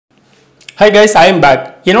Hi guys, I am back.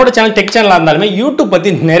 என்னோட channel tech சேனலா இருந்தாலுமே YouTube பத்தி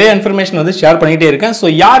நிறைய இன்ஃபர்மேஷன் வந்து ஷேர் பண்ணிட்டே இருக்கேன். சோ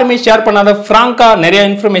யாருமே ஷேர் பண்ணாத ஃப்ராங்கா நிறைய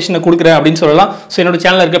இன்ஃபர்மேஷன் கொடுக்குறேன் அப்படின்னு சொல்லலாம். சோ என்னோட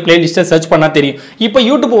சேனல்ல இருக்க பிளேலிஸ்ட்டை சர்ச் பண்ணா தெரியும். இப்போ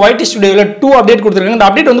யூடியூப் YT ஸ்டுடியோல 2 அப்டேட் கொடுத்திருக்காங்க. இந்த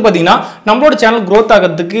அப்டேட் வந்து பாத்தீங்கன்னா நம்மளோட சேனல் growth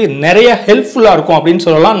ஆகிறதுக்கு நிறைய ஹெல்ப்ஃபுல்லா இருக்கும் அப்படின்னு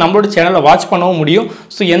சொல்லலாம். நம்மளோட சேனலை வாட்ச் பண்ணவும் முடியும்.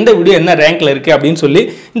 சோ எந்த வீடியோ என்ன ரேங்க்ல இருக்கு அப்படின்னு சொல்லி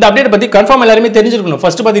இந்த அப்டேட் பத்தி கன்ஃபார்ம் எல்லாரும் தெரிஞ்சிருக்கணும்.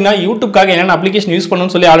 ஃபர்ஸ்ட் பாத்தீங்கன்னா யூடியூப்காக என்னென்ன அப்ளிகேஷன் யூஸ்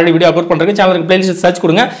பண்ணணும்னு சொல்லி ஆல்ரெடி வீடியோ அப்லோட் பண்றேன். சேனலுக்கு பிளேலிஸ்ட் சர்ச்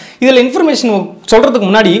கொடுங்க. இதுல இன்ஃபர்மேஷன் சொல்றதுக்கு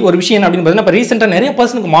முன்னாடி ஒரு விஷயம் என்ன அப்படின்னு பாத்தீங்கன்னா ரீசெண்டா நிறைய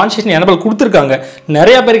பர்சனுக்கு மானிட்டேஷன் எனேபிள் கொடுத்திருக்காங்க.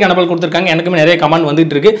 நிறைய பேருக்கு எனேபிள் கொடுத்திருக்காங்க. எனக்குமே நிறைய கமெண்ட்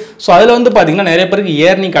வந்துட்டு இருக்கு. சோ அதுல வந்து பாத்தீங்கன்னா நிறைய பேருக்கு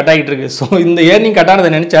ஏர்னிங் கட் ஆகிட்டு இருக்கு. சோ இந்த ஏர்னிங் கட் ஆனதை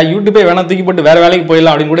நினைச்சா யூடியூபே வேணா தூக்கி போட்டு வேற வேலைக்கு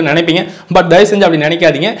போயிடலாம் அப்படின்னு கூட நினைப்பீங்க. பட் தயவு செஞ்சு அப்படி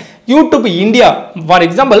நினைக்காதீங்க. யூடியூப் இந்தியா ஃபார்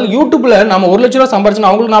எக்ஸாம்பிள் யூடியூப்ல நம்ம 1 லட்சம் ரூபாய் சம்பாதிச்சோம்,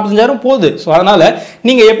 அவங்களுக்கு 45,000 போகுது. ஸோ அதனால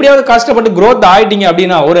நீங்க எப்படியாவது கஷ்டப்பட்டு growth ஆயிட்டீங்க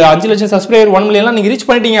அப்படின்னா ஒரு 5 லட்சம் சப்ஸ்கிரைபர் 1 மில்லியன் நீங்க ரீச்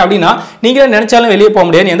பண்ணிட்டீங்க அப்படின்னா நீங்களே நினைச்சாலும் வெளியே போக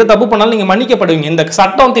முடியாது. எந்த தப்பு பண்ணாலும் நீங்க மன்னிக்கப்படுவீங்க. இந்த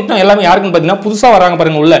சட்டம் திட்டம் எல்லாமே யாருக்குன்னு பார்த்தீங்கன்னா புதுசா வராங்க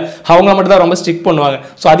பாருங்க உள்ள, அவங்க மட்டும் தான் ரொம்ப ஸ்ட்ரிக்ட் பண்ணுவாங்க.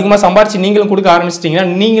 ஸோ அதிகமாக சம்பாரிச்சு நீங்களும் கொடுக்க ஆரம்பிச்சிட்டீங்கன்னா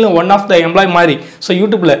நீங்களும் ஒன் ஆஃப் த எம்ப்ளாய் மாதிரி. ஸோ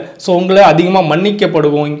யூடியூப்ல ஸோ உங்களை அதிகமாக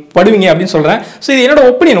மன்னிக்கப்படுவீங்க அப்படின்னு சொல்றேன். ஸோ இது என்னோட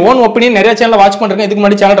ஒப்பீனியன், ஓன் ஒப்பீனியன். நிறைய சேனல் வாட்ச் பண்றேன், இதுக்கு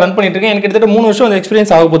முன்னாடி சேனல் ரன் பண்ணிட்டு இருக்கேன். எனக்கு கிட்டத்தட்ட 3 வருஷம்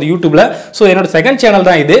எக்ஸ்பீரியன்ஸ் ஆக போகுது யூடியூப்ல. சோ என்னோட செகண்ட் சேனல்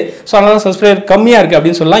தான் இது. சோ அதனால சப்ஸ்கிரைபர் கம்மியா இருக்கு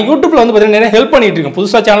அப்படின்னு சொல்லலாம். யூடியூப்ல வந்து பாத்தீங்கன்னா நிறைய ஹெல்ப் பண்ணிட்டு இருக்கேன்.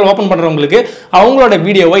 புதுசா சேனல் ஓபன் பண்றவங்களுக்கு அவங்களோட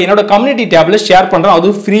வீடியோவை என்னோட கம்யூனிட்டி டேப்ல ஷேர் பண்றேன்.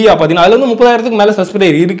 அது ஃப்ரீயா பாத்தீங்கன்னா அதுல வந்து 30,000க்கு மேல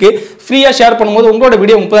சப்ஸ்கிரைபர் இருக்கு. ஃப்ரீயா ஷேர் பண்ணும்போது உங்களோட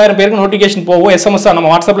வீடியோ 30,000 பேருக்கு நோட்டிஃபிகேஷன் போகும். SMS நம்ம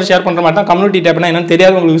வாட்ஸ்அப்ல ஷேர் பண்ற மாதிரி தான். கம்யூனிட்டி டேப்னா என்னன்னு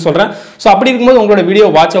தெரியாது உங்களுக்கு சொல்றேன். சோ அப்படி இருக்கும்போது உங்களோட வீடியோ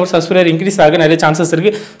வாட்ச் அவர் சப்ஸ்கிரைபர் இன்க்ரீஸ் ஆக நிறைய சான்சஸ்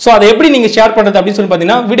இருக்கு. சோ அதை எப்படி நீங்க ஷேர் பண்றது அப்படின்னு சொல்லி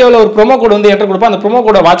பாத்தீங்கன்னா வீடியோல ஒரு ப்ரோமோ கோட் வந்து என்டர் கொடுப்போம். அந்த ப்ரோமோ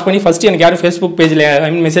கோட வாட்ச் பண்ணி ஃபர்ஸ்ட் எனக்கு யாரும் Facebook பேஜ்ல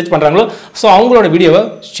மெசேஜ் பண்றாங்களோ சோ அவங்களோட வீடியோவை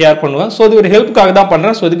ஷேர் பண்ணுவேன். சோ இது ஒரு ஹெல்ப்புக்காக தான்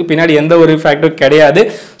பண்றேன். சோ இதுக்கு பின்னாடி எந்த ஒரு ஃபேக்டர் கிடையாது.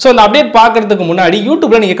 சோ இந்த அப்டேட் பார்க்கிறதுக்கு முன்னாடி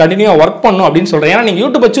யூடியூப்ல நீங்க கண்டினியூவா ஒர்க் பண்ணணும் அப்படின்னு சொல்றேன். ஏன்னா நீங்க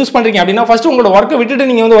யூடியூபை சூஸ் பண்றீங்க அப்படின்னா ஃபர்ஸ்ட் உங்களோட ஒர்க்கை விட்டுட்டு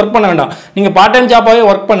நீங்க வந்து ஒர்க் பண்ண வேண்டாம். நீங்க பார்ட் டைம் ஜாபாவே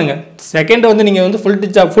ஒர்க் பண்ணுங்க. செகண்ட் வந்து நீங்க வந்து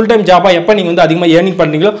ஃபுல் டைம் ஜாபா எப்ப நீங்க வந்து அதிகமா ஏர்னிங்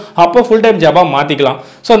பண்றீங்களோ அப்போ ஃபுல் டைம் ஜாபா மாத்திக்கலாம்.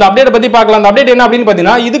 சோ அந்த அப்டேட் பத்தி பார்க்கலாம். அந்த அப்டேட் என்ன அப்படின்னு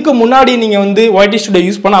பாத்தீங்கன்னா இதுக்கு முன்னாடி நீங்க வந்து YT ஸ்டுடியோ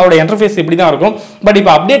யூஸ் பண்ண அதோட இன்டர்ஃபேஸ் இப்படி தான் இருக்கும். பட்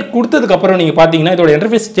இப்போ அப்டேட் கொடுத்ததுக்கு அப்புறம் நீங்க பாத்தீங்கன்னா இதோட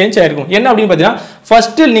இன்டர்ஃபேஸ் சேஞ்ச் ஆயிருக்கும். என்ன அப்படின்னு பாத்தீங்கன்னா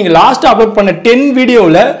ஃபர்ஸ்ட் நீங்க லாஸ்ட் அப்லோட் பண்ண 10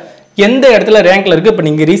 வீடியோல எந்த இடத்துல ரேங்க்ல இருக்கு இப்போ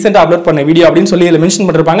நீங்க ரீசெண்டா அப்லோட் பண்ண வீடியோ அப்படின்னு சொல்லி இதுல மென்ஷன்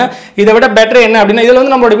பண்ணிருப்பாங்க. இதை விட பெட்டர் என்ன அப்படின்னா இதுல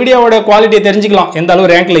வந்து நம்மளோட வீடியோவோட குவாலிட்டியை தெரிஞ்சுக்கலாம், எந்த அளவு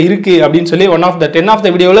ரேங்க்ல இருக்கு அப்படின்னு சொல்லி. 10 ஆஃப்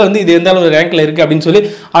த வீடியோல வந்து இது எந்த அளவு ரேங்க்ல இருக்கு அப்படின்னு சொல்லி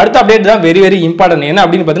அடுத்த அப்டேட் தான் வெரி இம்பார்ட்டன்ட். என்ன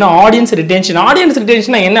அப்படின்னு பாத்தீங்கன்னா ஆடியன்ஸ் ரிட்டென்ஷன். ஆடியன்ஸ்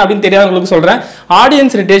ரிட்டென்ஷன் என்ன அப்படின்னு தெரியாதவங்களுக்கு சொல்றேன்.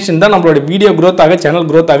 ஆடியன்ஸ் ரிட்டென்ஷன் தான் நம்மளோட வீடியோ growth ஆக சேனல்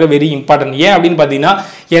growth ஆக வெரி இம்பார்ட்டன்ட். ஏன் அப்படின்னு பாத்தீங்கன்னா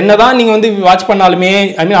என்னதான் நீங்க வந்து வாட்ச் பண்ணாலுமே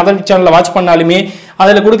அதர் சேனல்ல வாட்ச் பண்ணாலுமே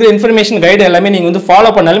அதில் கொடுக்குற இன்ஃபர்மேஷன் கைடு எல்லாமே நீங்கள் வந்து ஃபாலோ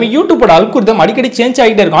பண்ணாலுமே யூடியூபோட அல்கோரிதம் அடிக்கடி சேஞ்ச்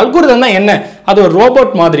ஆகிட்டே இருக்கும். அல்கோரிதம் தான் என்ன, அது ஒரு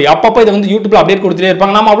ரோபோட் மாதிரி. அப்பப்போ இதை வந்து யூடியூப்ல அப்டேட் கொடுத்துட்டே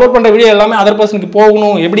இருப்பாங்க. நம்ம அப்லோட் பண்ணுற வீடியோ எல்லாமே அதர் பர்சனுக்கு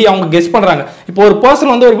போகணும் எப்படி அவங்க கெஸ் பண்ணுறாங்க. இப்போ ஒரு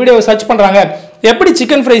பர்சன் வந்து ஒரு வீடியோ சர்ச் பண்ணுறாங்க, எப்படி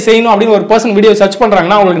சிக்கன் ஃப்ரை செய்யணும் அப்படின்னு ஒரு பர்சன் வீடியோ சர்ச்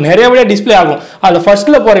பண்ணுறாங்கன்னா அவங்களுக்கு நிறைய வீடியோ டிஸ்பிளே ஆகும். அதில்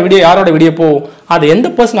ஃபர்ஸ்ட்ல போகிற வீடியோ யாரோட வீடியோ போகும், அது எந்த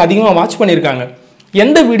பர்சன் அதிகமாக வாட்ச் பண்ணியிருக்காங்க,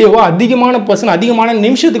 எந்த வீடியோவோ அதிகமான பர்சன் அதிகமான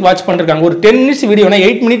நிமிஷத்துக்கு வாட்ச் பண்ணிருக்காங்க. ஒரு 10 மினிட்ஸ் வீடியோனா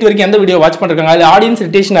 8 மினிட் வரைக்கும் எந்த வீடியோ வாட்ச் பண்ணிருக்காங்க, அதில் ஆடியன்ஸ்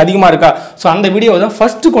ரிட்டென்ஷன் அதிகமாக இருக்கா. ஸோ அந்த வீடியோ தான்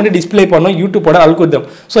ஃபர்ஸ்ட் கொண்டு டிஸ்பிளே பண்ணணும் யூடியூபோட அல்கோரிதம்.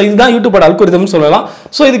 ஸோ இதுதான் யூடியூபோட அல்கோரிதம் சொல்லலாம்.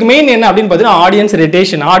 ஸோ இதுக்கு மெயின் என்ன அப்படின்னு பார்த்தீங்கன்னா ஆடியன்ஸ்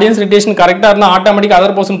ரிட்டென்ஷன். ஆடியன்ஸ் ரிட்டென்ஷன் கரெக்டாக இருந்தால் ஆட்டோமேட்டிக்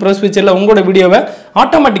அதர் பர்சன் ப்ரோஸ் ஃபியூச்சரில் உங்களோட வீடியோவை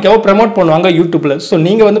ஆட்டோமேட்டிக்காக ப்ரமோட் பண்ணுவாங்க யூடியூப்ல. ஸோ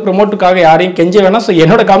நீங்கள் வந்து ப்ரமோட்டுக்காக யாரையும் கெஞ்ச வேணாம். ஸோ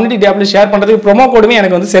என்னோட கம்யூனிட்டி டேப்ல ஷேர் பண்ணுறதுக்கு ப்ரொமோ கோடுமே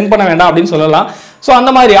எனக்கு வந்து சென்ட் பண்ண வேண்டாம் அப்படின்னு சொல்லலாம். ஸோ அந்த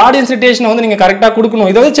மாதிரி ஆடியன்ஸ் ரிட்டென்ஷன் வந்து நீங்கள் கரெக்டாக கொடுக்கணும்.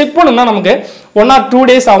 இதை வந்து செக் பண்ணணும்னா நமக்கு 1 or 2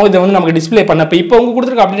 days ஆகும் இதை வந்து நமக்கு டிஸ்பிளே பண்ண. இப்போ உங்க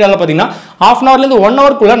கொடுத்துருக்க அப்டேட் பார்த்தீங்கன்னா ½ hourலேருந்து 1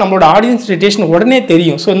 hourக்குள்ள நம்மளோட ஆடியன்ஸ் ரிட்டென்ஷன் உடனே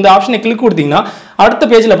தெரியும். ஸோ இந்த ஆப்ஷனை கிளிக் கொடுத்தீங்கன்னா அடுத்த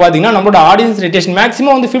பேஜில் பார்த்தீங்கன்னா நம்மளோட ஆடியன்ஸ் ரிட்டென்ஷன்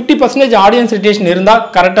மேக்ஸிமம் வந்து 50% ஆடியன்ஸ் ரிட்டென்ஷன் இருந்தால்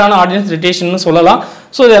கரெக்டான ஆடியன்ஸ் ரிட்டென்ஷன் சொல்லலாம்.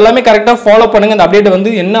 ஸோ இது எல்லாமே கரெக்டாக ஃபாலோ பண்ணுங்க. இந்த அப்டேட் வந்து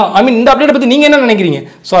என்ன இந்த அப்டேட் பற்றி நீங்கள் என்ன நினைக்கிறீங்க?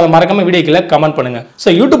 ஸோ அதை மறக்காம வீடியோக்கில் கமெண்ட் பண்ணுங்க. ஸோ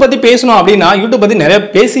யூடியூப் பற்றி பேசணும் அப்படின்னா யூடியூப் பற்றி நிறைய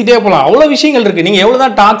பேசிட்டே போகலாம். அவ்வளோ விஷயங்கள் இருக்கு. நீங்கள் எவ்வளோ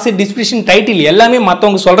தான் டாக்ஸ் டிஸ்கிரிப்ஷன் டைட்டில் எல்லாமே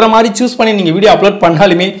மற்றவங்க சொல்கிற மாதிரி சூஸ் பண்ணி நீங்கள் வீடியோ அப்லோட்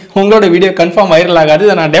பண்ணாலுமே உங்களோட வீடியோ கன்ஃபார்ம் வைரல் ஆகாது.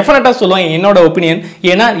 இதை நான் டெஃபினட்டாக சொல்லுவேன், என்னோட ஒப்பீனியன்.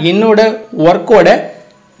 ஏன்னா என்னோட ஒர்க்கோட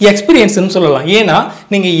எக்ஸ்பீரியன்ஸ்னு சொல்லலாம். ஏன்னா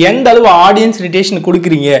நீங்க எந்த அளவு ஆடியன்ஸ் ரிட்டென்ஷன்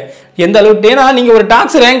கொடுக்குறீங்க, எந்த அளவுக்கு. ஏன்னா நீங்க ஒரு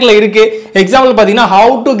டாக்ஸ் ரேங்க்ல இருக்கு. எக்ஸாம்பிள் பாத்தீங்கன்னா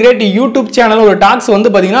how to great YouTube channel ஒரு டாக்ஸ்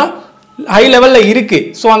வந்து பாத்தீங்கன்னா ஹை லெவல்ல இருக்கு.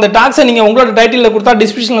 ஸோ அந்த டாக்ஸை நீங்க உங்களோட டைட்டில் கொடுத்தா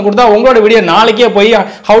டிஸ்கிரிப்ஷன்ல கொடுத்தா உங்களோட வீடியோ நாளைக்கே போய்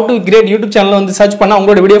how to great YouTube channel வந்து சர்ச் பண்ணா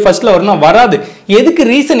உங்களோட வீடியோ ஃபர்ஸ்ட்ல வரணும், வராது. எதுக்கு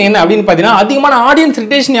ரீசன் என்ன அப்படின்னு பாத்தீங்கன்னா அதிகமான ஆடியன்ஸ்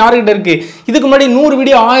ரிட்டென்ஷன் யாருக்கிட்ட இருக்கு. இதுக்கு முன்னாடி 100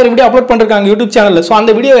 வீடியோ 1000 வீடியோ அப்லோட் பண்ணிருக்காங்க யூடியூப் சேனல்ல. ஸோ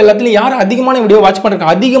அந்த வீடியோ எல்லாத்துலயும் யார் அதிகமான வீடியோ வாட்ச்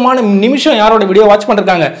பண்ணிருக்காங்க, அதிகமான நிமிஷம் யாரோட வீடியோ வாட்ச்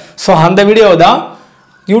பண்ணிருக்காங்க. ஸோ அந்த வீடியோ தான்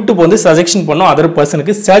யூடியூப் வந்து சஜெக்ஷன் பண்ணும் அதர்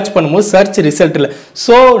பர்சனுக்கு சர்ச் பண்ணும்போது சர்ச் ரிசல்ட்ல.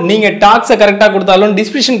 ஸோ நீங்க டாக்ஸை கரெக்டாக கொடுத்தாலும்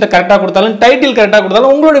டிஸ்கிரிப்ஷன் கரெக்டாக கொடுத்தாலும் டைட்டில் கரெக்டாக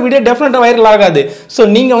கொடுத்தாலும் உங்களோட வீடியோ டெஃபினட்டாக வைரல் ஆகாது. ஸோ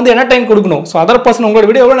நீங்க வந்து என்ன டைம் கொடுக்கணும். ஸோ அதர் பர்சன் உங்களோட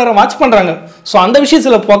வீடியோ எவ்வளோ நேரம் வாட்ச் பண்றாங்க. ஸோ அந்த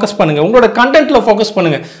விஷயத்துல ஃபோக்கஸ் பண்ணுங்க, உங்களோட கண்டென்ட்ல ஃபோக்கஸ்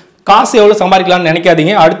பண்ணுங்க. காசு எவ்வளோ சம்பாதிக்கலாம்னு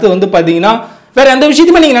நினைக்காதீங்க. அடுத்து வந்து பார்த்தீங்கன்னா வேற எந்த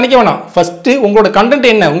விஷயத்தையுமே நீங்க நினைக்க வேணாம். ஃபர்ஸ்ட் உங்களோட கண்டென்ட்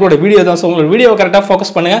என்ன, உங்களோட வீடியோ தான். ஸோ உங்களோட வீடியோ கரெக்டாக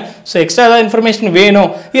ஃபோக்கஸ் பண்ணுங்க. ஸோ எக்ஸ்ட்ரா ஏதாவது இன்ஃபர்மேஷன் வேணும்,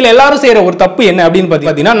 இல்லை எல்லாரும் செய்யற ஒரு தப்பு என்ன அப்படின்னு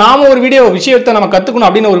பார்த்தீங்கன்னா, நாம ஒரு வீடியோ விஷயத்தை நம்ம கத்துக்கணும்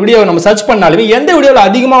அப்படின்னு ஒரு வீடியோ நம்ம சர்ச் பண்ணாலுமே எந்த வீடியோவில்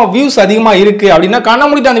அதிகமாக வியூஸ் அதிகமாக இருக்கு அப்படின்னா கண்ண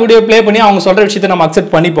மூடிட்டு அந்த வீடியோ ப்ளே பண்ணி அவங்க சொல்ற விஷயத்தை நம்ம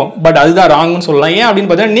அக்செப்ட் பண்ணிப்போம். பட் அதுதான் ராங்னு சொல்லலாம். ஏன் அப்படின்னு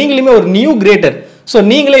பார்த்தீங்கன்னா, நீங்களுமே ஒரு நியூ கிரியேட்டர். ஸோ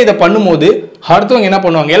நீங்களே இதை பண்ணும்போது அடுத்தவங்க என்ன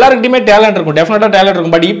பண்ணுவாங்க, எல்லாருக்கிட்டையுமே டேலண்ட் இருக்கும், டெஃபினட்டாக டேலண்ட்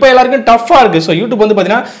இருக்கும். பட் இப்போ எல்லாருக்கும் டஃப்பாக இருக்குது. ஸோ யூடியூப் வந்து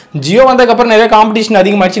பார்த்தீங்கன்னா ஜியோ வந்ததுக்கப்புறம் நிறைய காம்படிஷன்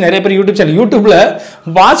அதிகமாகிடுச்சு. நிறைய பேர் யூடியூப்ல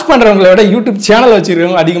வாட்ச் பண்ணுறவங்கள விட யூடியூப் சேனல்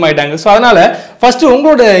வச்சிருக்கவங்க அதிகமாகிட்டாங்க. ஸோ அதனால் ஃபஸ்ட்டு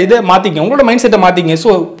உங்களோட இதை மாற்றிங்க, உங்களோட மைண்ட் செட்டை மாற்றிங்க.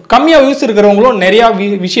 ஸோ கம்மியாக வியூஸ் இருக்கிறவங்களும் நிறையா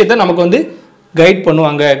விஷயத்தை நமக்கு வந்து கைட்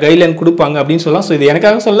பண்ணுவாங்க, கைட்லைன் கொடுப்பாங்க அப்படின்னு சொல்லலாம். ஸோ இது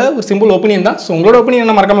எனக்காக சொல்ல ஒரு சிம்பிள் ஒப்பீனியன் தான். ஸோ உங்களோட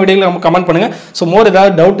ஒப்பீனியன் மறக்காம வீடியோவில் நம்ம கமெண்ட் பண்ணுங்க. ஸோ மோர்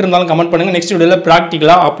ஏதாவது டவுட் இருந்தாலும் கமெண்ட் பண்ணுங்க. நெக்ஸ்ட் வீடியோவில்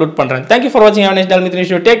ப்ராக்டிகலாக அப்லோட் பண்ணுறேன். தேங்க்யூ ஃபார்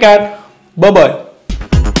வாட்சிங். Take care. பை.